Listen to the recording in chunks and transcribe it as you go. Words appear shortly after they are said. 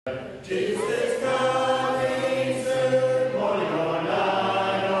Jesus coming soon, morning or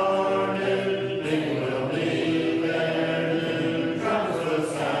night or noon, He will be there, noon trumpets will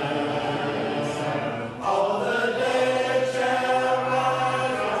sound. All the dead shall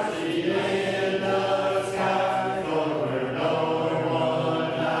rise, see in the sky, Lord, where no one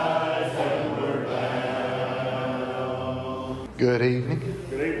lies, heavenward bound. Good evening.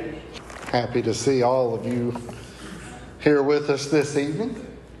 Good evening. Happy to see all of you here with us this evening.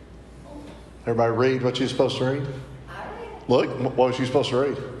 Everybody read what you're supposed to read? Look, what was you supposed to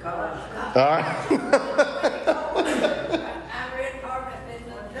read? All right.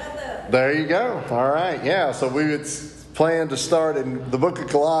 There you go. All right. Yeah. So we would plan to start in the book of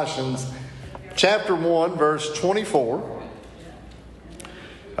Colossians, chapter 1, verse 24.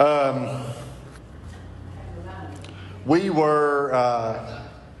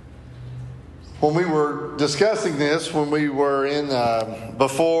 When we were discussing this, when we were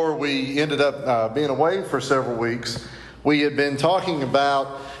before we ended up being away for several weeks, we had been talking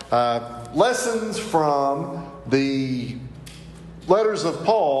about lessons from the letters of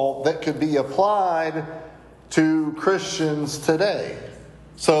Paul that could be applied to Christians today.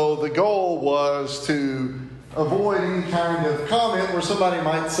 So the goal was to avoid any kind of comment where somebody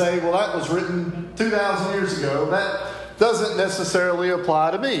might say, well, that was written 2,000 years ago. That doesn't necessarily apply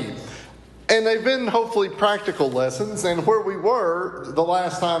to me. And they've been hopefully practical lessons. And where we were the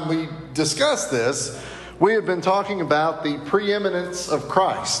last time we discussed this, we had been talking about the preeminence of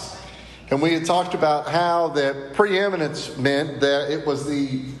Christ. And we had talked about how that preeminence meant that it was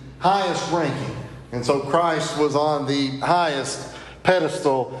the highest ranking. And so Christ was on the highest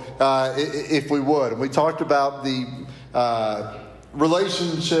pedestal, if we would. And we talked about the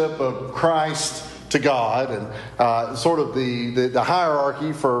relationship of Christ to God and sort of the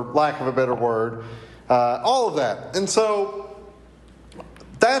hierarchy, for lack of a better word, all of that. And so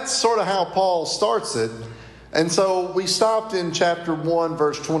that's sort of how Paul starts it. And so we stopped in chapter 1,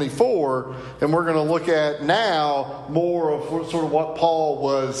 verse 24, and we're going to look at now more of sort of what Paul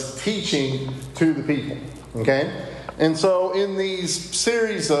was teaching to the people. Okay? And so in these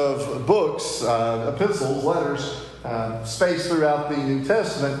series of books, epistles, letters, spaced throughout the New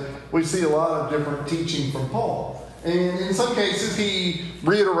Testament, we see a lot of different teaching from Paul. And in some cases, he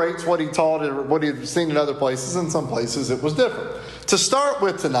reiterates what he taught or what he had seen in other places. In some places, it was different. To start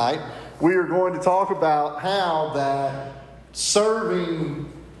with tonight, we are going to talk about how that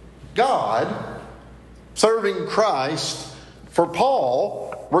serving God, serving Christ, for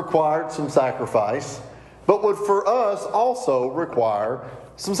Paul, required some sacrifice, but would for us also require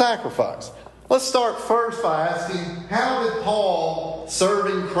some sacrifice. Let's start first by asking, how did Paul,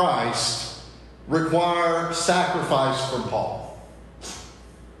 serving Christ, require sacrifice from Paul?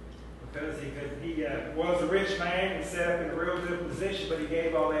 Because he was a rich man and set up in a real good position, but he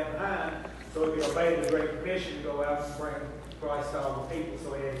gave all that behind so he could obey the Great Commission to go out and bring Christ to all the people.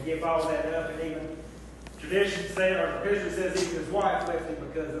 So he had to give all that up, and even tradition said, or the history says, even his wife left him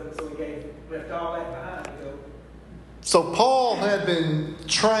because of it, so he left all that behind to go. So Paul had been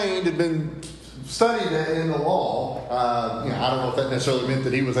trained, had been studied in the law. I don't know if that necessarily meant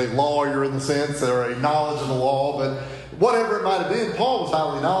that he was a lawyer in the sense or a knowledge of the law, but whatever it might have been, Paul was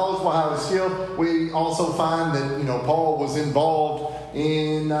highly knowledgeable, highly skilled. We also find that Paul was involved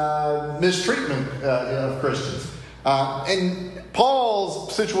in mistreatment of Christians, and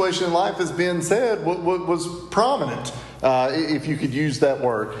Paul's situation in life, has been said, was prominent, if you could use that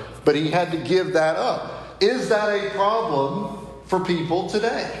word. But he had to give that up. Is that a problem for people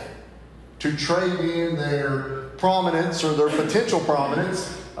today? To trade in their prominence or their potential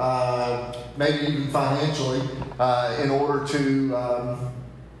prominence, maybe even financially, in order to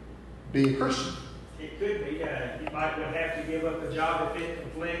be a Christian? It could be. You might would have to give up a job if it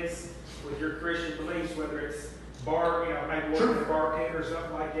conflicts with your Christian beliefs, whether it's maybe working as a bartender or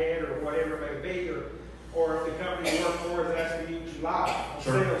something like that, or whatever it may be, or if the company you work for is asking you to lie on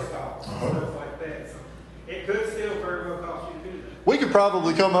sales calls, stuff like that. So it could still very well cost you to do that. We could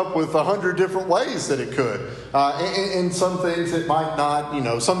probably come up with 100 different ways that it could. And some things it might not,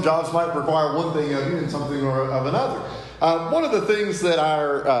 some jobs might require one thing of you and something of another. One of the things that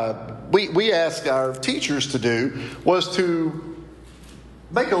we asked our teachers to do was to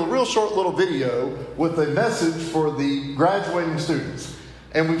make a real short little video with a message for the graduating students.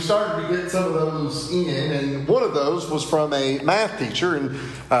 And we've started to get some of those in, and one of those was from a math teacher, and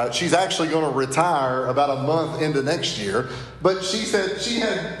she's actually going to retire about a month into next year. But she said she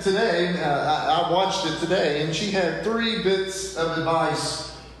had today, I watched it today, and she had 3 bits of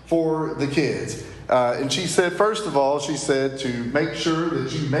advice for the kids. And she said, first of all, she said to make sure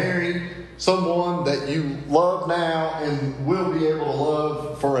that you marry someone that you love now and will be able to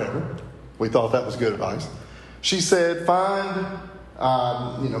love forever. We thought that was good advice. She said,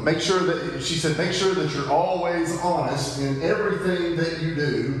 make sure that you're always honest in everything that you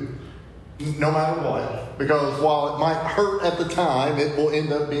do, no matter what. Because while it might hurt at the time, it will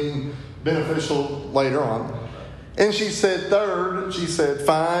end up being beneficial later on. And she said, third,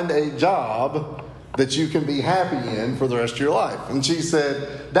 find a job that you can be happy in for the rest of your life. And she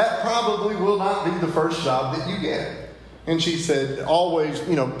said, that probably will not be the first job that you get. And she said, always,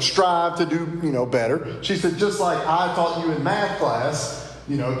 strive to do, better. She said, just like I taught you in math class,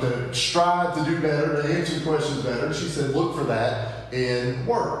 to strive to do better, to answer questions better. She said, look for that in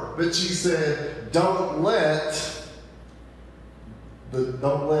work. But she said, don't let the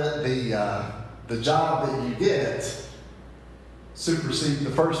job that you get supersede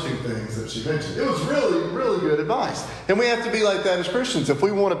the first two things that she mentioned. It was really, really good advice. And we have to be like that as Christians. If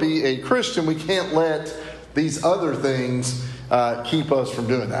we want to be a Christian, we can't let these other things keep us from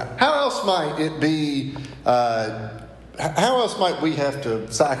doing that. How else might it be? How else might we have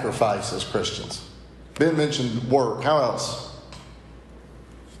to sacrifice as Christians? Ben mentioned work. How else?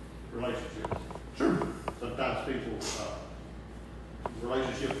 Relationships. Sure. Sometimes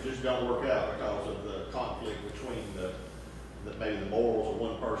relationships just don't work out because of the conflict between maybe the morals of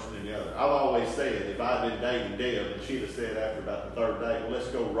one person and the other. I've always said, if I'd been dating Deb and she'd have said after about the third day, well, let's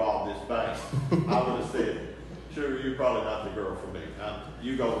go rob this bank, I would have said, sure, you're probably not the girl for me.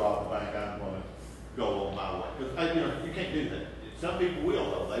 You go rob the bank, I'm going to go on my way. Because you can't do that. Some people will,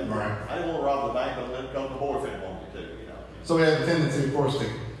 though. I didn't want to rob the bank, but let the boyfriend want me to. So we have a tendency, of course, to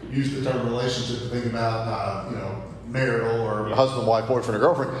use the term relationship to think about, marital or husband, wife, boyfriend, or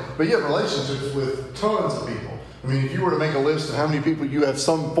girlfriend. But you have relationships with tons of people. I mean, if you were to make a list of how many people you have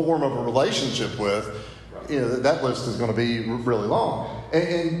some form of a relationship with, that list is going to be really long.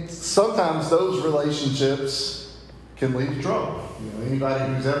 And sometimes those relationships can lead to trouble. Anybody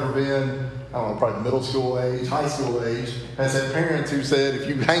who's ever been, probably middle school age, high school age, has had parents who said, if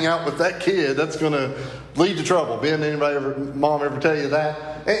you hang out with that kid, that's going to lead to trouble. Mom ever tell you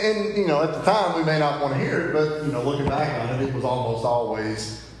that? And at the time, we may not want to hear it, but, looking back on it, it was almost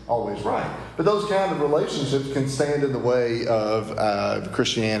always right. But those kind of relationships can stand in the way of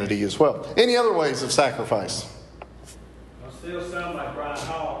Christianity as well. Any other ways of sacrifice? Well, still some like Brian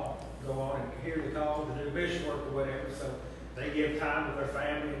Hall go on and hear the call to do mission work or whatever, so they give time with their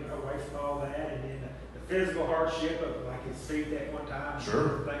family and away from all that, and then the physical hardship of like his feet that one time,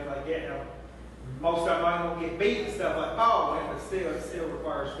 sure, things like that. Now, most of them won't get beat and stuff like Paul went, but it still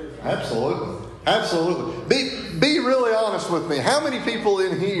requires physical. Absolutely. Be really honest with me. How many people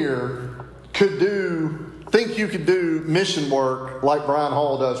in here think you could do mission work like Brian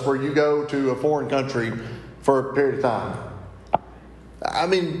Hall does, where you go to a foreign country for a period of time? I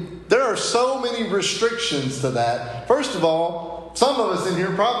mean, there are so many restrictions to that. First of all, some of us in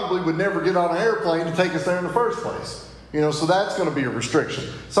here probably would never get on an airplane to take us there in the first place. So that's going to be a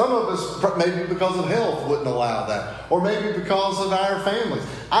restriction. Some of us, maybe because of health, wouldn't allow that. Or maybe because of our families.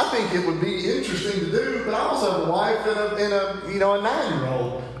 I think it would be interesting to do, but I also have a wife and a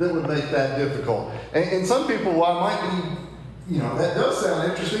 9-year-old that would make that difficult. And some people, I might be, that does sound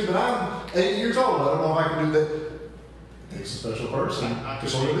interesting, but I'm 80 years old. I don't know if I can do that. It takes a special person to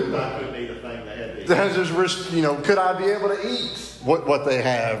sort of do that. I couldn't eat a thing they had to eat. That's just risk, could I be able to eat what they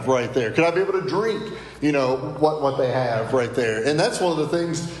have right there? Could I be able to drink, what they have right there? And that's one of the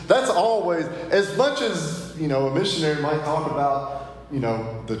things, that's always, as much as, a missionary might talk about,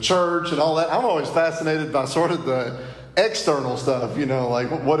 the church and all that, I'm always fascinated by sort of the external stuff, like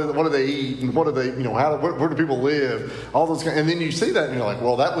what do they eat and what do they, where do people live? All those kind, and then you see that and you're like,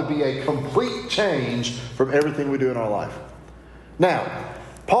 well, that would be a complete change from everything we do in our life. Now,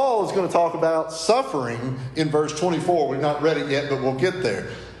 Paul is going to talk about suffering in verse 24. We've not read it yet, but we'll get there.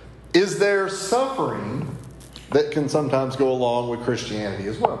 Is there suffering that can sometimes go along with Christianity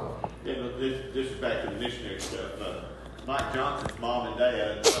as well? This is back to the missionary stuff. Mike Johnson's mom and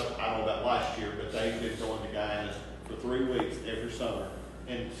dad, I don't know about last year, but they've been going to Guyana for 3 weeks every summer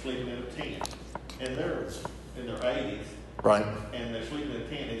and sleeping in a tent. And they're in their 80s. Right. And they're sleeping in a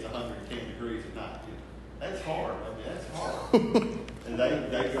tent. It's 110 degrees at night. That's hard. That's hard. And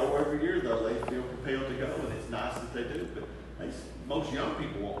they go every year, though. They feel compelled to go, and it's nice that they do. But most young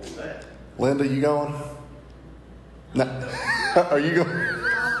people won't do that. Linda, you going? No. Are you going?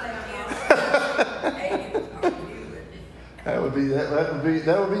 That would be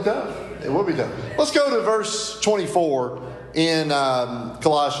tough. It would be tough. Let's go to verse 24 in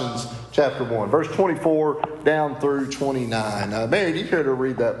Colossians chapter 1. Verse 24 down through 29. Mary, do you care to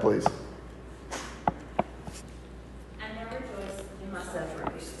read that, please? I now rejoice in my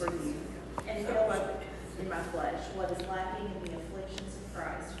sufferings for you,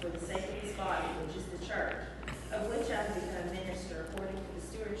 for the sake of his body, which is the church, of which I have become a minister according to the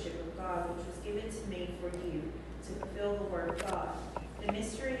stewardship of God, which was given to me for you, to fulfill the word of God. The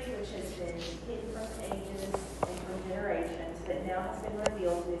mystery which has been hidden from ages and from generations, but now has been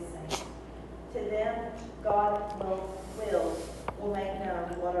revealed to his saints. To them God will make known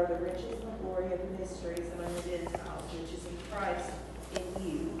what are the riches and the glory of the mysteries among the Gentiles, which is in Christ in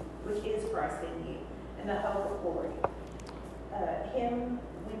you, which is Christ in you, and the hope of glory. Him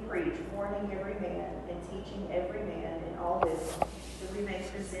we preach, warning every man and teaching every man in all wisdom, that we may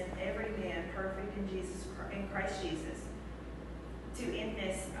present every man perfect in Christ Jesus. To end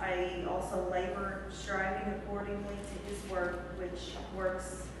this, I also labor, striving accordingly to his work, which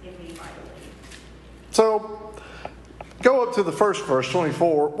works in me mightily. So, go up to the first verse,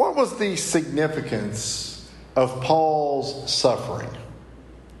 24. What was the significance of Paul's suffering?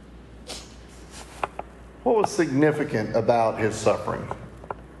 What was significant about his suffering?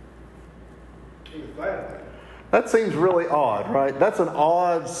 He was glad. That seems really odd, right? That's an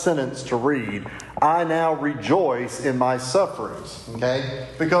odd sentence to read. I now rejoice in my sufferings, okay?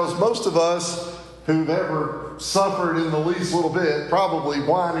 Because most of us who've ever suffered in the least little bit probably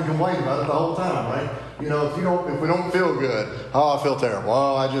whine and complain about it the whole time, right? You know, if we don't feel good, oh, I feel terrible.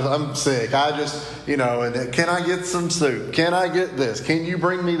 Oh, I'm sick. And can I get some soup? Can I get this? Can you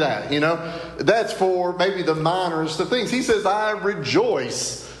bring me that? You know, that's for maybe the minorest of things. He says, I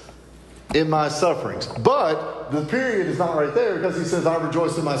rejoice in my sufferings. But the period is not right there because he says, I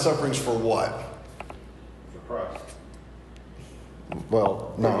rejoice in my sufferings for what? For Christ.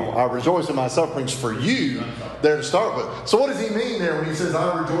 Well, no, I rejoice in my sufferings for you there to start with. So what does he mean there when he says,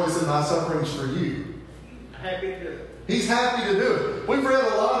 I rejoice in my sufferings for you? Happy to do it. He's happy to do it. We've read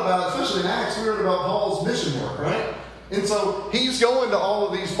a lot about, especially in Acts, we read about Paul's mission work, right? And so he's going to all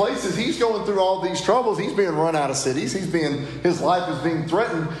of these places. He's going through all these troubles. He's being run out of cities. His life is being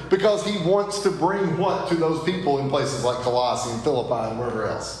threatened because he wants to bring what to those people in places like Colossae and Philippi and wherever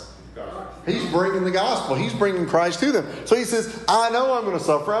else? He's bringing the gospel. He's bringing Christ to them. So he says, I know I'm going to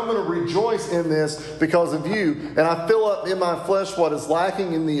suffer. I'm going to rejoice in this because of you. And I fill up in my flesh what is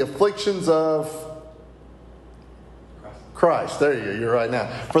lacking in the afflictions of Christ. There you go. You're right now.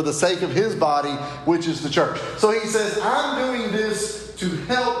 For the sake of his body, which is the church. So he says, I'm doing this to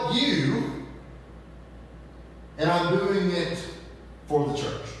help you. And I'm doing it for the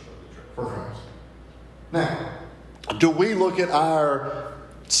church. For Christ. Now, do we look at our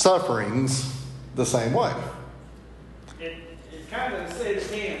sufferings the same way? It kind of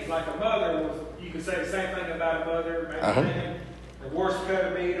depends. Like a mother, you can say the same thing about a mother. Maybe making the worst cut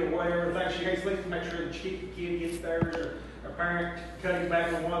of meat or whatever. Things she hates, to make sure the kid gets theirs. Or a parent cutting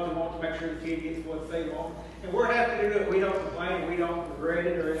back on what they want to make sure the kid gets what they want. And we're happy to do it. We don't complain. We don't regret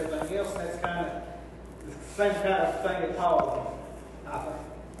it or anything else. That's kind of the same kind of thing that Paul did, I think.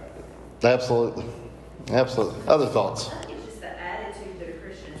 Absolutely. Absolutely. Other thoughts? I think it's just the attitude that a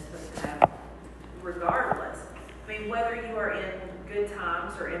Christian is supposed to have regardless. I mean, whether you are in good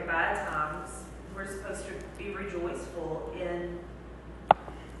times or in bad times, we're supposed to be rejoiceful in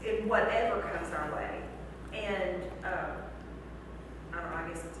whatever comes our way. And, I don't know, I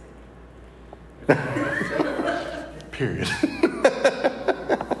guess it's Period.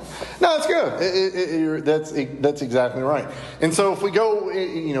 No, it's good. That's exactly right. And so if we go,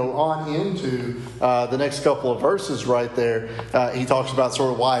 on into the next couple of verses right there, he talks about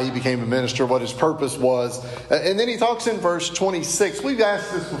sort of why he became a minister, what his purpose was. And then he talks in verse 26. We've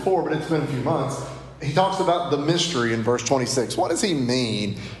asked this before, but it's been a few months. He talks about the mystery in verse 26. What does he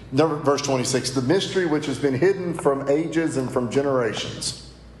mean? Verse 26, the mystery which has been hidden from ages and from generations.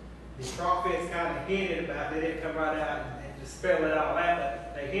 The prophets kind of hinted about it. They didn't come right out and just spell it all out,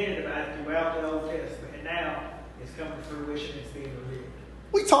 but they hinted about it throughout the Old Testament. And now it's coming to fruition. It's being revealed.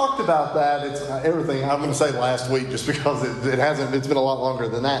 We talked about that. It's everything. I'm going to say last week just because it's been a lot longer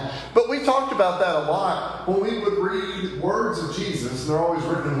than that. But we talked about that a lot when we would read words of Jesus. They're always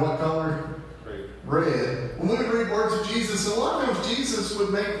written in what color? Red. When we would read words of Jesus, and a lot of times Jesus would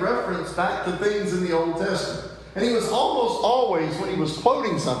make reference back to things in the Old Testament. And he was almost always, when he was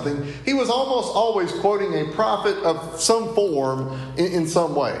quoting something, he was almost always quoting a prophet of some form in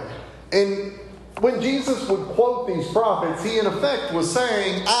some way. And when Jesus would quote these prophets, he in effect was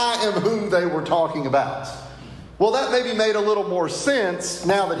saying, I am who they were talking about. Well, that maybe made a little more sense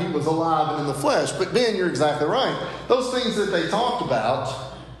now that he was alive and in the flesh. But Ben, you're exactly right. Those things that they talked about,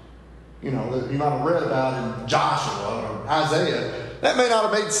 that you might have read about in Joshua or Isaiah, that may not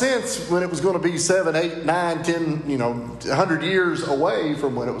have made sense when it was going to be 7, 8, 9, 10, 100 years away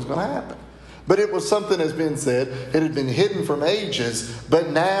from when it was going to happen. But it was something, as Ben said, it had been hidden from ages, but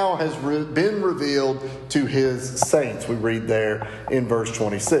now has been revealed to his saints. We read there in verse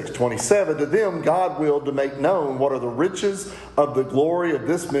 26. 27, to them God willed to make known what are the riches of the glory of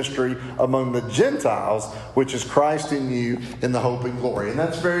this mystery among the Gentiles, which is Christ in you in the hope and glory. And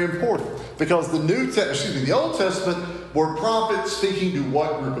that's very important, because the Old Testament were prophets speaking to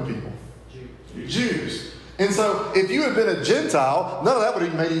what group of people? Jews. And so if you had been a Gentile, none of that would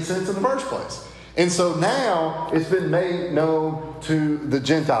have made any sense in the first place. And so now it's been made known to the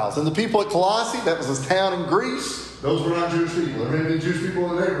Gentiles. And the people at Colossae, that was his town in Greece, those were not Jewish people. There may have been Jewish people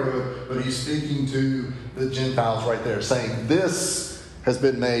in the neighborhood, but he's speaking to the Gentiles right there, saying this has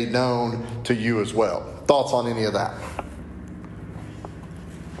been made known to you as well. Thoughts on any of that?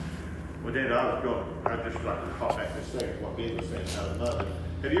 Well, Dan, I just like to call back this second, what Ben was saying about a mother.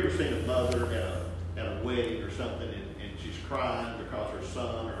 Have you ever seen a mother at a wedding or something, and she's crying because her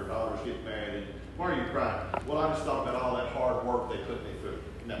son or her daughter's getting married? And why are you crying? Well, I just thought about all that hard work they put me through.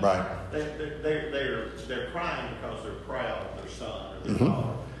 No. Right. They're crying because they're proud of their son or their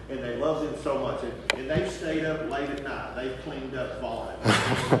daughter, and they love them so much. And they've stayed up late at night. They've cleaned up vomit,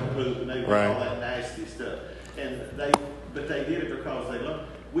 and they've done all that nasty stuff. But they did it because they love.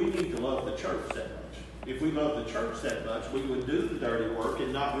 We need to love the church that much. If we love the church that much, we would do the dirty work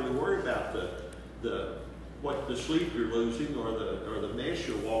and not really worry about the sleep you're losing or the mess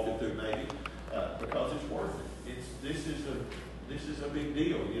you're walking through, maybe, because it's worth it. This is a big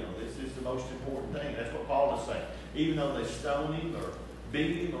deal. You know, this is the most important thing. That's what Paul is saying. Even though they stone him or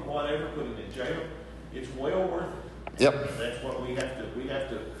beat him or whatever, put him in jail, it's well worth it. Yep. That's what we have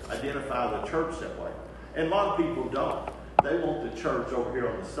to identify the church that way. And a lot of people don't. They want the church over here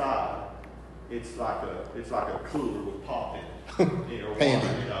on the side. It's like a cooler with pop in it. You know, handy.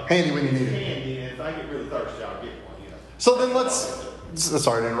 Water, you know. Handy when you need it. Handy, and if I get really thirsty, I'll get one. You know. So then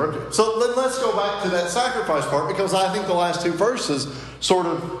sorry to interrupt you. So then let's go back to that sacrifice part, because I think the last two verses sort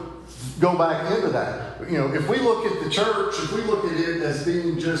of go back into that. You know, if we look at the church, if we look at it as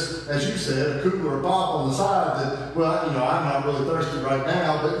being just, as you said, a cooler of pop on the side that, well, you know, I'm not really thirsty right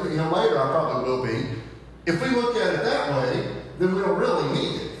now, but, you know, later I probably will be. If we look at it that way, then we don't really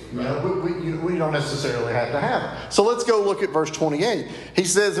need it. You know, we don't necessarily have to have it. So let's go look at verse 28. He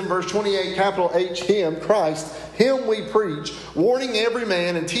says in verse 28, capital H, Him, Christ, Him we preach, warning every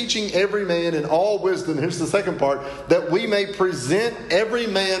man and teaching every man in all wisdom. Here's the second part, that we may present every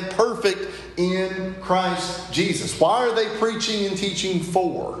man perfect in Christ Jesus. Why are they preaching and teaching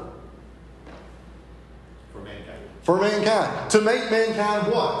for? For mankind. For mankind. To make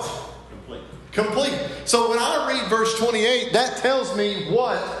mankind what? Complete. So when I read verse 28, that tells me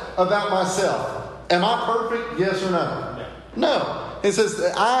what about myself? Am I perfect? Yes or no? No. It says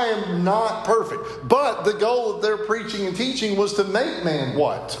that I am not perfect. But the goal of their preaching and teaching was to make man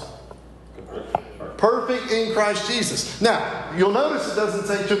what? Perfect in Christ Jesus. Now, you'll notice it doesn't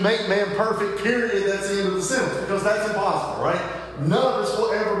say to make man perfect, period. That's the end of the sentence, because that's impossible, right? None of us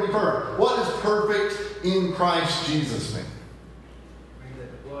will ever be perfect. What does perfect in Christ Jesus mean?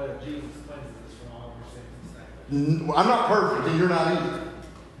 That the blood of Jesus cleanses us from all our sins and sins. I'm not perfect, and you're not either.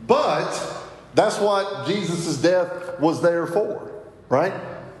 But that's what Jesus' death was there for, right?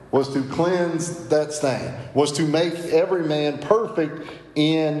 Was to cleanse that stain. Was to make every man perfect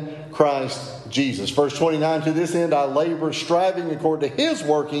in Christ Jesus. Verse 29, to this end I labor, striving according to His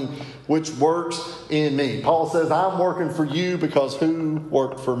working, which works in me. Paul says, I'm working for you because who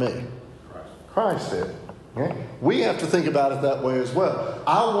worked for me? Christ did. Okay? We have to think about it that way as well.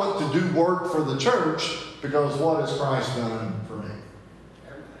 I want to do work for the church because what has Christ done for me?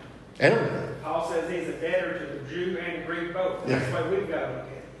 Everything. Paul says he's a debtor to the Jew and the Greek both. That's the way we've got to look at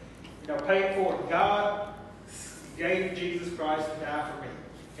it. You know, pay it forward. God gave Jesus Christ to die for me.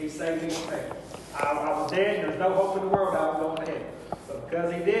 He saved me from hell. I was dead and there's no hope in the world I was going to heaven. But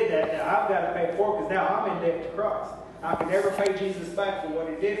because He did that, now I've got to pay it forward, because now I'm in debt to Christ. I can never pay Jesus back for what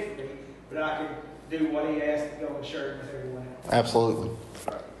He did for me, but I can do what He asked to go and share with everyone else. Absolutely.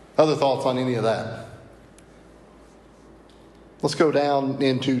 Other thoughts on any of that? Let's go down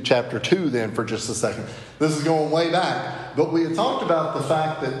into chapter 2 then for just a second. This is going way back. But we had talked about the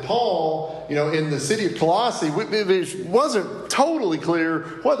fact that Paul, you know, in the city of Colossae, it wasn't totally clear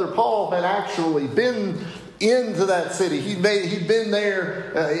whether Paul had actually been into that city. He'd been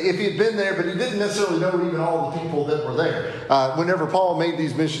there, if he'd been there, but he didn't necessarily know even all the people that were there. Whenever Paul made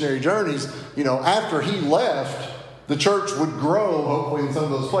these missionary journeys, you know, after he left, the church would grow, hopefully, in some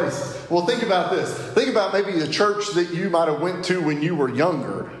of those places. Well, think about this. Think about maybe the church that you might have went to when you were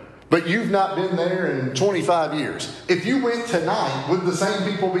younger, but you've not been there in 25 years. If you went tonight, would the same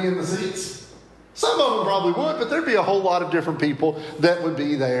people be in the seats? Some of them probably would, but there'd be a whole lot of different people that would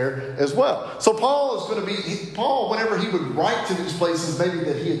be there as well. So Paul is going to be, whenever he would write to these places, maybe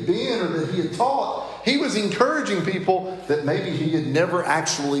that he had been or that he had taught, he was encouraging people that maybe he had never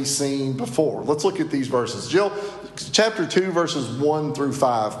actually seen before. Let's look at these verses. Jill, chapter 2, verses 1 through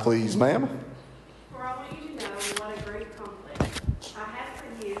 5, please, ma'am. For I want you to know what a great conflict I have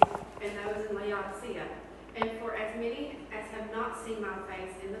for you and those in Laodicea, and for as many as have not seen my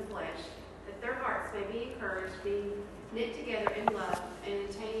face in the flesh, that their hearts may be encouraged, being knit together in love, and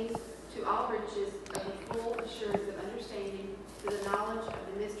attaining to all riches of the full assurance of understanding, to the knowledge of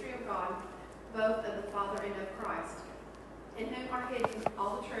the mystery of God, both of the Father and of Christ, in whom are hidden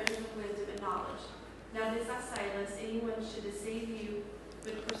all the treasures of wisdom and knowledge. Now this I say, lest anyone should deceive you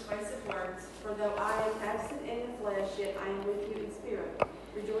with persuasive words, for though I am absent in the flesh, yet I am with you in spirit,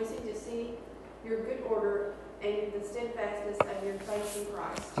 rejoicing to see your good order and the steadfastness of your faith in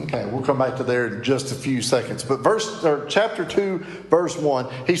Christ. Okay, we'll come back to there in just a few seconds. But chapter 2, verse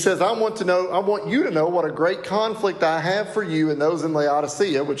 1, he says, I want you to know what a great conflict I have for you and those in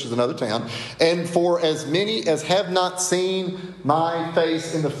Laodicea, which is another town, and for as many as have not seen my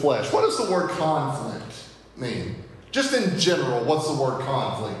face in the flesh. What does the word conflict mean? Just in general, what's the word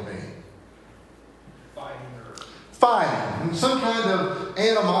conflict mean? Fighting, some kind of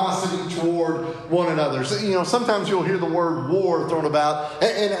animosity toward one another. So, sometimes you'll hear the word war thrown about,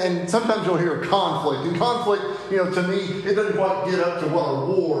 and sometimes you'll hear conflict. And conflict, to me, it doesn't quite get up to what a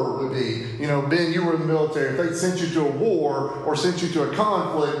war would be. Ben, you were in the military. If they sent you to a war or sent you to a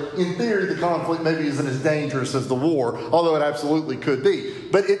conflict, in theory, the conflict maybe isn't as dangerous as the war, although it absolutely could be.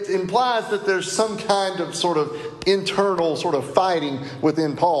 But it implies that there's some kind of sort of internal sort of fighting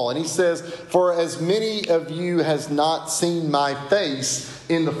within Paul. And he says, for as many of you has not seen my face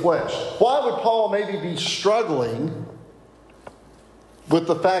in the flesh. Why would Paul maybe be struggling with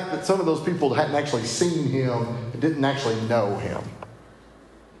the fact that some of those people hadn't actually seen him and didn't actually know him?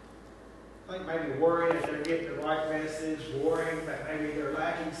 I think maybe worrying that they're getting the right message, worrying that maybe they're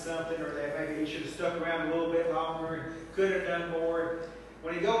lacking something, or that maybe he should have stuck around a little bit longer and could have done more.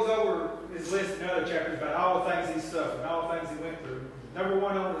 When he goes over his list in other chapters about all the things he's suffered, all the things he went through, number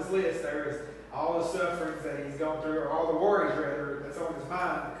one on his list there is all the sufferings that he's gone through, or all the worries, rather, that's on his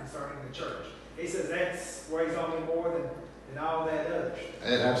mind concerning the church. He says that's weighs on him more than all that other.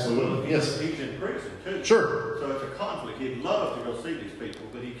 Absolutely, yes. He's in prison, too. Sure. So it's a conflict. He'd love to go see these people,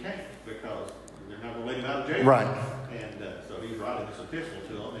 but he can't because they're not going to let him out of jail. Right. And so he's writing this epistle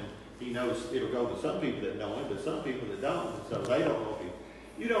to them, and he knows it'll go to some people that know him, but some people that don't. And so they don't know him.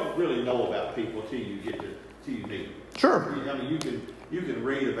 You don't really know about people till you meet them. Sure. I mean, you can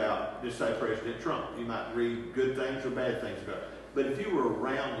read about, just say, President Trump. You might read good things or bad things about him. But if you were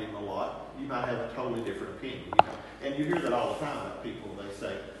around him a lot, you might have a totally different opinion. And you hear that all the time about people. They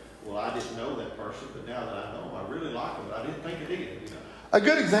say, well, I didn't know that person, but now that I know him, I really like him, but I didn't think I did. A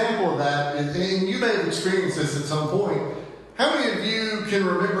good example of that is, and you may have experienced this at some point, how many of you can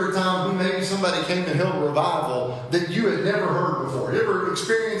remember a time when maybe somebody came and held a revival that you had never heard before? You ever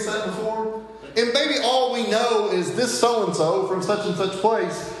experienced that before? And maybe all we know is this so-and-so from such and such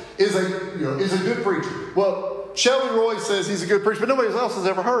place is a good preacher. Well, Shelby Roy says he's a good preacher, but nobody else has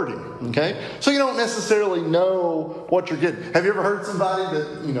ever heard him. Okay? So you don't necessarily know what you're getting. Have you ever heard somebody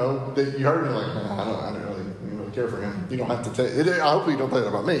that you heard and you're like, I don't really care for him. You don't have to tell it. I hope you don't say that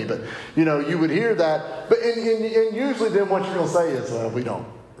about me, but you would hear that. But and usually then what you're going to say is, we don't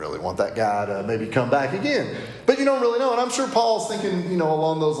really want that guy to maybe come back again. But you don't really know. And I'm sure Paul's thinking,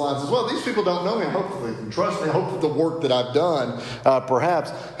 along those lines as well. These people don't know me. Hopefully, trust me. I hope that the work that I've done perhaps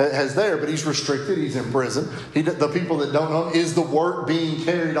has there. But he's restricted. He's in prison. The people that don't know him, is the work being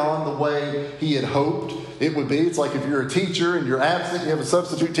carried on the way he had hoped it would be? It's like if you're a teacher and you're absent, you have a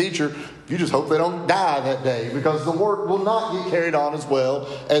substitute teacher, you just hope they don't die that day, because the work will not get carried on as well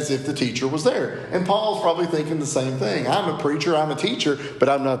as if the teacher was there. And Paul's probably thinking the same thing. I'm a preacher, I'm a teacher, but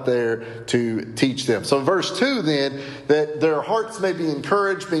I'm not there to teach them. So in verse 2 then, that their hearts may be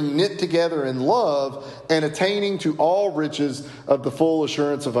encouraged, being knit together in love, and attaining to all riches of the full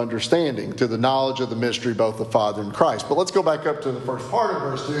assurance of understanding, to the knowledge of the mystery, both the Father and Christ. But let's go back up to the first part of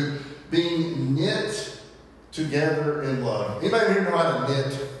verse 2, being knit together in love. Anybody here know how to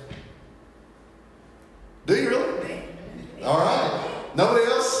knit? Do you really? All right. Nobody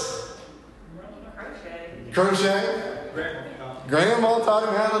else? Crochet. Grandma taught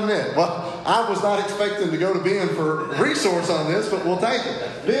him how to knit. Well, I was not expecting to go to Ben for resource on this, but we'll take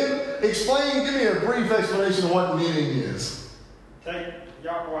it. Ben, give me a brief explanation of what knitting is.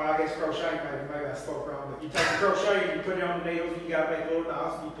 I guess crochet, maybe I spoke wrong, but you take the crochet and you put it on the needles, and you got to make little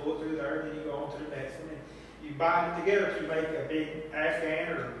knots, and you pull it through there, and then you go on to the next one. And you bind it together to make a big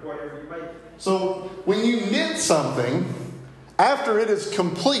afghan or whatever you make. So when you knit something, after it is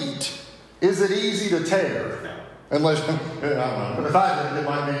complete, is it easy to tear? Unless, I don't know, but if I did, it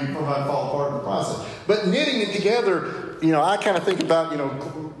might fall apart in the process. But knitting it together, I kind of think about,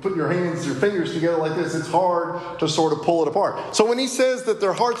 putting your fingers together like this. It's hard to sort of pull it apart. So when he says that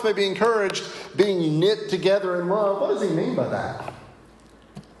their hearts may be encouraged, being knit together in love, what does he mean by that?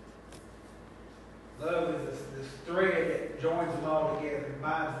 Love is this thread that joins them all together, and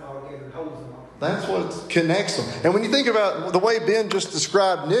binds them all together, and holds them all together. That's what connects them. And when you think about the way Ben just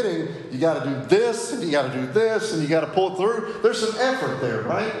described knitting, you got to do this, and you got to do this, and you got to pull it through. There's some effort there,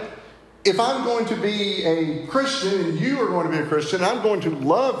 right? If I'm going to be a Christian, and you are going to be a Christian, and I'm going to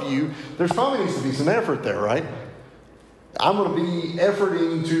love you, there's probably needs to be some effort there, right? I'm going to be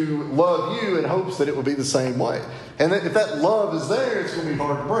efforting to love you in hopes that it will be the same way. And if that love is there, it's going to be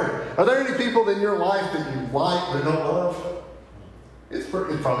hard to break. Are there any people in your life that you like but don't love? It's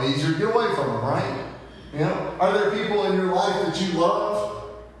probably easier to get away from them, right? Are there people in your life that you love?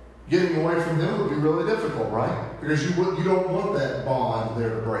 Getting away from them would be really difficult, right? Because you don't want that bond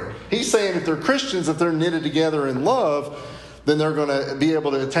there to break. He's saying if they're Christians, if they're knitted together in love, then they're going to be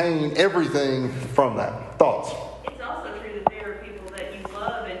able to attain everything from that. Thoughts? It's also true that there are people that you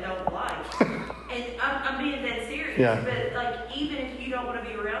love and don't like. And I'm being dead serious. Yeah. But even if you don't want to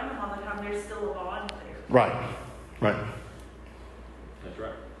be around them all the time, there's still a bond there. Right. That's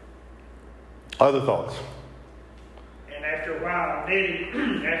right. Other thoughts? And after a while,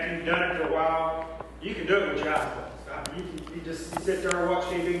 knitting, after you've done it for a while, you can do it with your eyes closed. I mean, you sit there and watch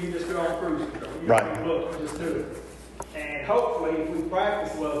TV, and you just go on cruise control. You don't even look, you just do it. And hopefully, if we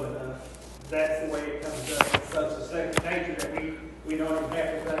practice love enough, that's the way it comes up. It's such a second nature that we don't even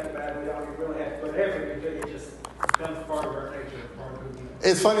have to think about it. We don't even really have to put effort into it. It just becomes part of our nature, part of who we are.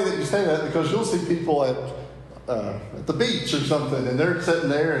 It's funny that you say that because you'll see people at the beach or something, and they're sitting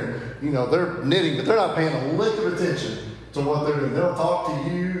there and they're knitting, but they're not paying a lick of attention to what they're doing. They'll talk to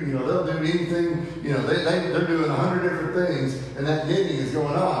you, they'll do anything, they're doing 100 different things, and that knitting is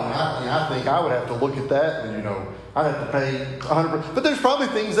going on. And I think I would have to look at that, and I'd have to pay 100%. But there's probably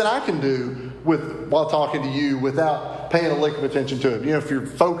things that I can do while talking to you without paying a lick of attention to it. If you're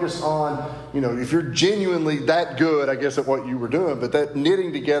focused on, if you're genuinely that good, I guess, at what you were doing, but that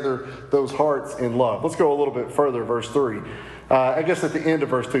knitting together those hearts in love. Let's go a little bit further, verse 3. I guess at the end of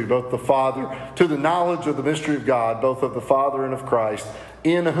verse 2, both the Father, to the knowledge of the mystery of God, both of the Father and of Christ,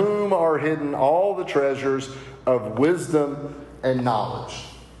 in whom are hidden all the treasures of wisdom and knowledge.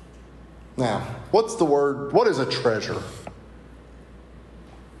 Now, what is a treasure?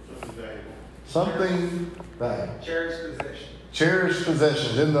 Something valuable. Cherished possession. Cherished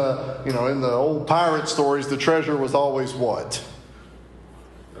possessions. In the old pirate stories, the treasure was always what?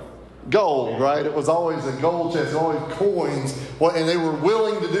 Gold, right? It was always a gold chest, always coins, and they were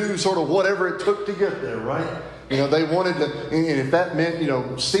willing to do sort of whatever it took to get there, right? They wanted to, and if that meant,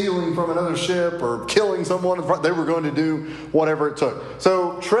 stealing from another ship or killing someone, they were going to do whatever it took.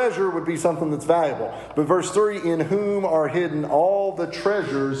 So treasure would be something that's valuable. But verse 3, in whom are hidden all the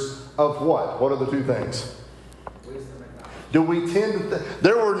treasures of what? What are the two things? Wisdom and knowledge. Do we tend to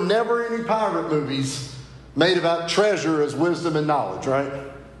there were never any pirate movies made about treasure as wisdom and knowledge, right?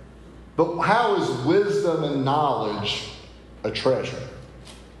 But how is wisdom and knowledge a treasure?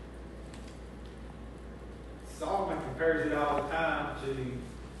 Solomon compares it all the time to,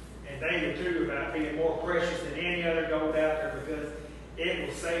 and David too, about being more precious than any other gold out there because it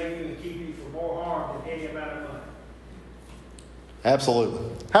will save you and keep you from more harm than any amount of money. Absolutely.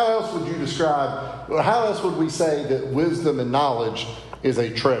 How else would we say that wisdom and knowledge is a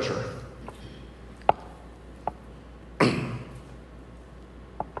treasure? It's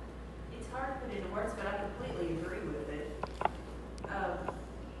hard to put into words, but I completely agree with it.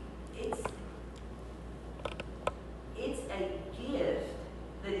 It's a gift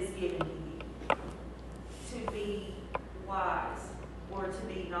that is given to you to be wise or to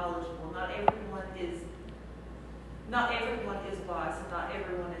be knowledgeable. Not everyone is wise and not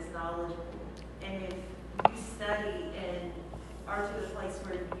everyone is knowledgeable. And if you study and are to the place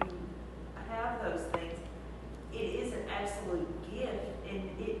where you have those things, it is an absolute gift, and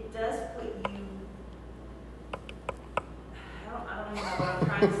it does put you. I don't even know what I'm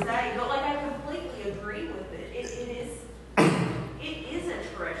trying to say, but I completely agree with it. It is a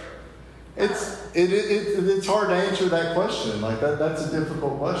treasure. It's hard to answer that question. That's a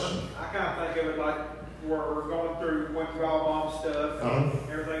difficult question. I kind of think of it like we're went through all mom stuff and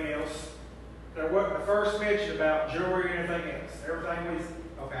everything else. There wasn't the first mention about jewelry and anything else. Everything was,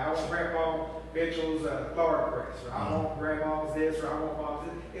 okay, I want Grandpa Mitchell's flower press, or I want Grandma's this, or I want Mom's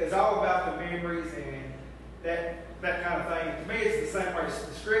this. It was all about the memories and that kind of thing. To me, it's the same way as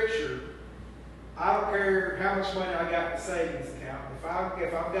the Scripture. I don't care how much money I got in the savings account. If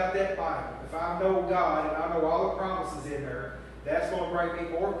I've got that Bible, if I know God and I know all the promises in there, that's going to bring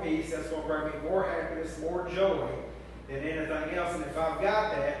me more peace. That's going to bring me more happiness, more joy than anything else. And if I've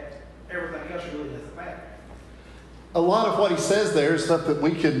got that, everything else really doesn't matter. A lot of what he says there is stuff that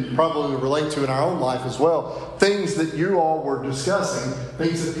we can probably relate to in our own life as well. Things that you all were discussing,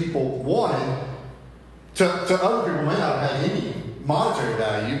 things that people wanted, to other people may not have any monetary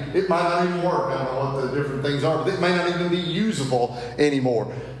value. It might not even work. I don't know what the different things are, but it may not even be usable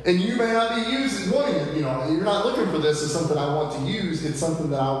anymore. And you may not be wanting it. You're not looking for this as something I want to use. It's something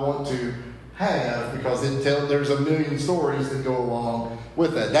that I want to have because there's a million stories that go along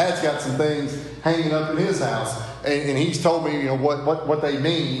with that. Dad's got some things hanging up in his house, and he's told me what they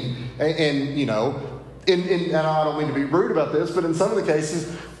mean. And I don't mean to be rude about this, but in some of the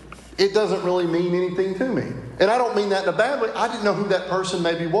cases, it doesn't really mean anything to me. And I don't mean that in a bad way. I didn't know who that person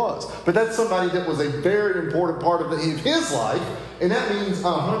maybe was. But that's somebody that was a very important part of his life. And that means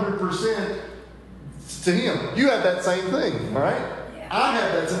 100% to him. You have that same thing, all right? Yeah. I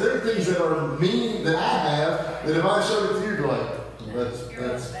have that. So there are things that are mean that I have that if I showed it to you, you'd be like,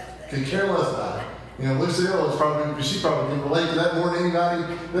 that's could care less about it. Lucille she probably can relate to that more than anybody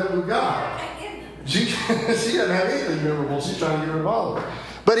that we've got. She doesn't have anything memorable. She's trying to get rid of all of it.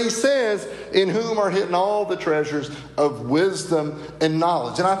 But he says, in whom are hidden all the treasures of wisdom and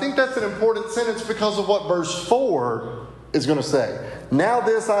knowledge. And I think that's an important sentence because of what verse 4 is going to say. Now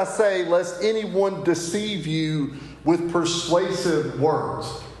this I say, lest anyone deceive you with persuasive words.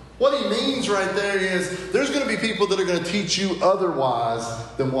 What he means right there is there's going to be people that are going to teach you otherwise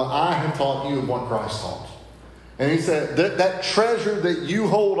than what I have taught you and what Christ taught. And he said that treasure that you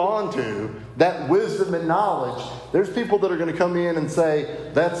hold on to, that wisdom and knowledge, there's people that are going to come in and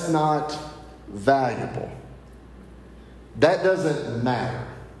say, that's not valuable. That doesn't matter.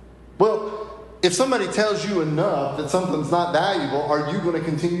 Well, if somebody tells you enough that something's not valuable, are you going to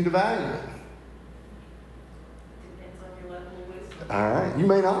continue to value it? Depends on your level of wisdom. All right, you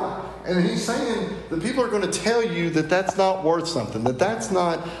may not. And he's saying that people are going to tell you that that's not worth something, that that's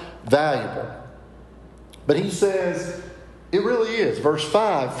not valuable. But he says, it really is. Verse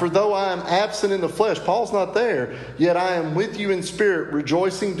 5, for though I am absent in the flesh, Paul's not there, yet I am with you in spirit,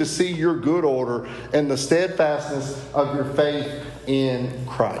 rejoicing to see your good order and the steadfastness of your faith in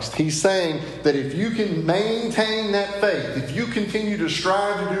Christ. He's saying that if you can maintain that faith, if you continue to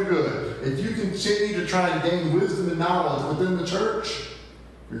strive to do good, if you continue to try and gain wisdom and knowledge within the church,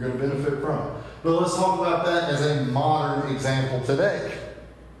 you're going to benefit from it. But let's talk about that as a modern example today.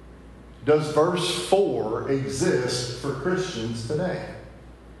 Does verse 4 exist for Christians today?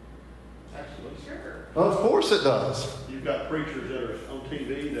 Absolutely. Sure. Well, of course it does. You've got preachers that are on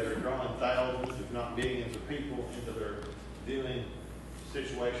TV that are drawing thousands, if not millions of people into their dealing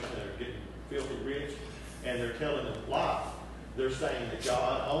situation. They're getting filthy rich, and they're telling them lies. They're saying that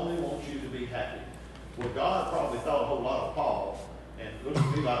God only wants you to be happy. Well, God probably thought a whole lot of Paul, and looks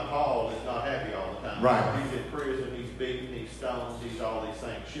to me like Paul is not happy all the time. Right. He's in prison, he's beaten, he's stoned, he's all these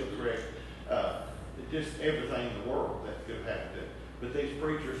things, shipwrecked, just everything in the world that could have happened to him. But these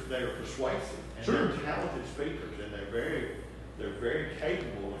preachers, they are persuasive, and Sure. they're talented speakers, and they're very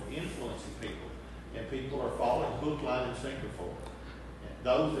capable of influencing people, and people are falling hook, line, and sinker for them. And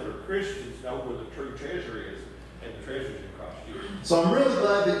those that are Christians know where the true treasure is, and the treasure is in Christ Jesus. So I'm really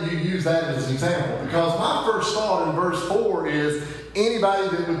glad that you use that as an example, because my first thought in verse 4 is anybody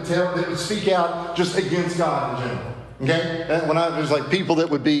that would speak out just against God in general. Okay? And when there's like people that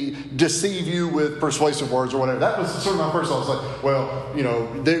would deceive you with persuasive words or whatever. That was sort of my first thought. I was like,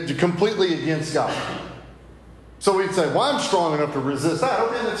 well, they're completely against God. So we'd say, well, I'm strong enough to resist that.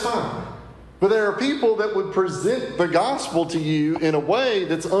 Okay, that's fine. But there are people that would present the gospel to you in a way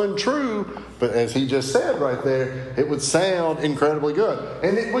that's untrue. But as he just said right there, it would sound incredibly good.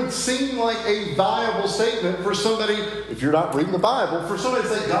 And it would seem like a viable statement for somebody, if you're not reading the Bible, for somebody to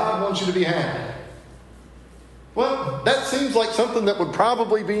say, God wants you to be happy. Well, that seems like something that would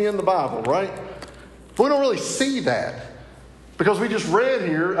probably be in the Bible, right? But we don't really see that. Because we just read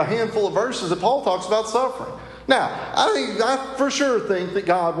here a handful of verses that Paul talks about suffering. Now, I for sure think that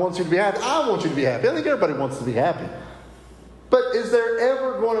God wants you to be happy. I want you to be happy. I think everybody wants to be happy. But is there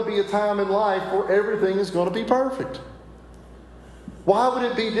ever going to be a time in life where everything is going to be perfect? Why would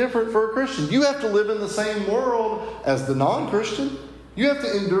it be different for a Christian? You have to live in the same world as the non-Christian. You have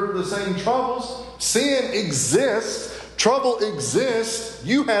to endure the same troubles. Sin exists. Trouble exists.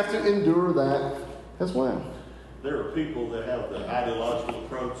 You have to endure that as well. There are people that have the ideological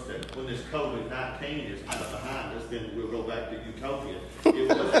approach that when this COVID-19 is kind of behind us, then we'll go back to utopia. It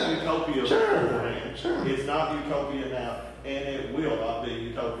wasn't utopia beforehand. It's not utopia now, and it will not be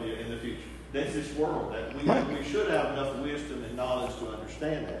utopia in the future. That's this world. That we should have enough wisdom and knowledge to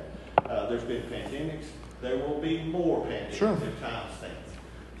understand that. There's been pandemics. There will be more pandemics if time stands.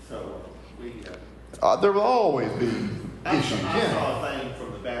 So there will always be issues. I saw a thing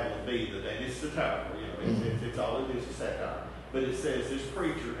from the Babylon Bee today, and it's satirical. It's all it is, satire. But it says this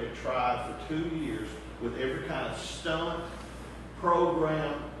preacher had tried for 2 years with every kind of stunt,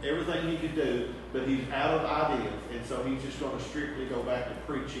 program, everything he could do, but he's out of ideas. And so he's just going to strictly go back to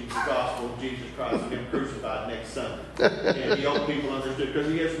preaching the gospel of Jesus Christ and Him crucified next Sunday. And the old people understood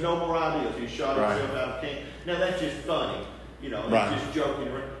because he has no more ideas. He shot himself out of camp. Now that's just funny, it's just joking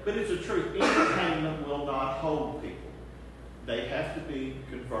around. But it's the truth. Entertainment will not hold people. They have to be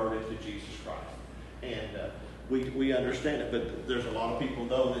converted to Jesus Christ. And we understand it, but there's a lot of people,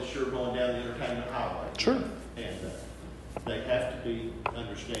 though, that's sure going down the entertainment highway. Sure. And they have to be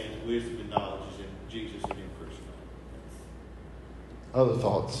understanding wisdom and knowledge is in Jesus and Him crucified. Other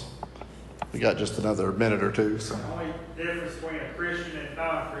thoughts? We got just another minute or two. So. The only difference between a Christian and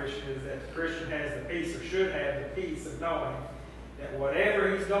non-Christian is that the Christian has the peace, or should have the peace, of knowing that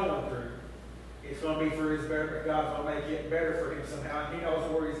whatever he's going through, it's going to be for his better. God's going to make it better for him somehow. And he knows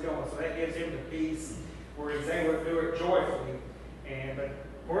where he's going. So that gives him the peace where he's able to do it joyfully. But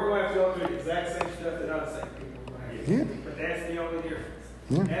we're going to have to go through the exact same stuff that unsaved people are going to have to do. But that's the only difference.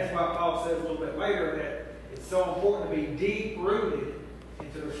 And that's why Paul says a little bit later that it's so important to be deep-rooted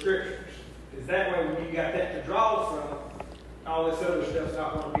into the Scriptures. Because that way, when you got that to draw from, all this other stuff's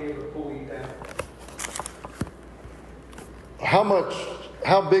not going to be able to pull you down.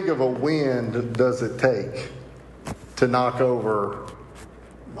 How big of a wind does it take to knock over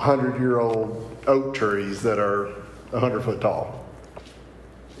 100-year-old oak trees that are 100 foot tall?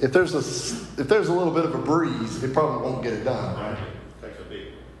 If there's a little bit of a breeze, it probably won't get it done, right? It takes a big,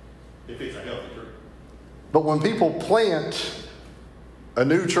 if it's a healthy tree. But when people plant a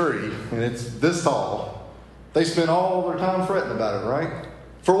new tree and it's this tall, they spend all their time fretting about it, right?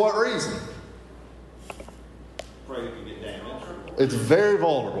 For what reason? Afraid it can get damaged. It's very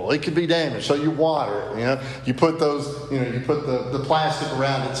vulnerable. It could be damaged. So you water it. You put those. You put the plastic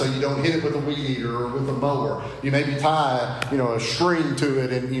around it so you don't hit it with a weed eater or with a mower. You maybe tie a string to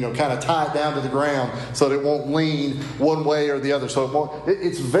it and kind of tie it down to the ground so that it won't lean one way or the other. So it won't.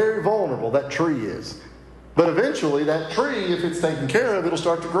 It's very vulnerable. That tree is. But eventually, that tree, if it's taken care of, it'll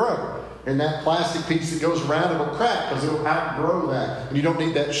start to grow. And that plastic piece that goes around, it'll crack because it'll outgrow that. And you don't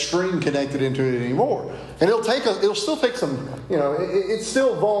need that string connected into it anymore. And it'll still take some, it's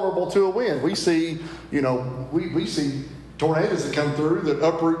still vulnerable to a wind. We see, we see tornadoes that come through that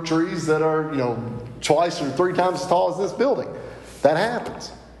uproot trees that are, twice or 3 times as tall as this building. That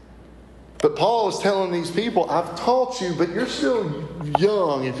happens. But Paul is telling these people, I've taught you, but you're still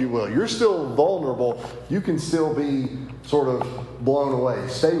young, if you will. You're still vulnerable. You can still be sort of blown away.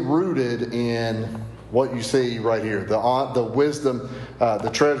 Stay rooted in what you see right here. The wisdom,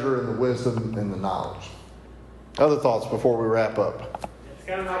 the treasure and the wisdom and the knowledge. Other thoughts before we wrap up? It's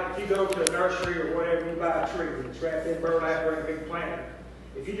kind of like if you go to a nursery or whatever, you buy a tree that's wrapped in burlap or a big plant.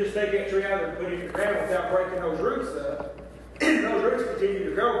 If you just take that tree out and put it in the ground without breaking those roots up, those roots continue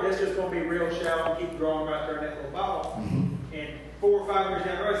to grow. That's just going to be real shallow and keep growing right there in that little bottle. Mm-hmm. And 4 or 5 years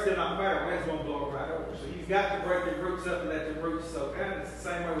down the road, it's still not matter. Wind's going to blow it right over. So you've got to break the roots up and let the roots soak out. It's the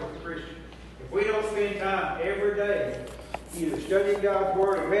same way with the Christian. If we don't spend time every day either studying God's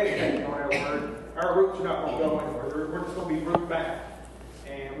Word or meditating on our Word, our roots are not going to go anywhere. We're just going to be rooted back.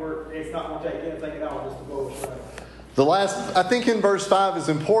 And it's not going to take anything at all just to blow us right over. I think in verse 5 is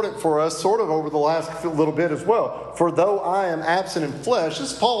important for us, sort of over the last little bit as well. For though I am absent in flesh,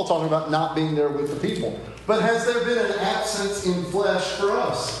 this is Paul talking about not being there with the people. But has there been an absence in flesh for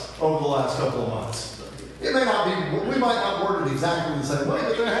us over the last couple of months? It may not be, we might not word it exactly the same way,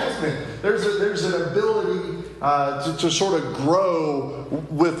 but there has been. There's an ability to sort of grow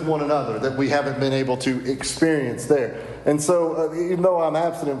with one another that we haven't been able to experience there. And so, even though I'm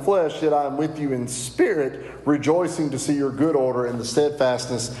absent in flesh, yet I am with you in spirit, rejoicing to see your good order and the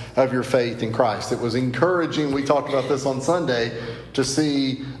steadfastness of your faith in Christ. It was encouraging, we talked about this on Sunday, to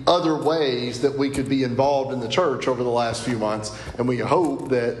see other ways that we could be involved in the church over the last few months. And we hope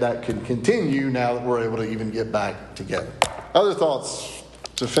that that can continue now that we're able to even get back together. Other thoughts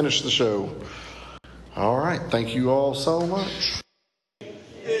to finish the show? All right. Thank you all so much.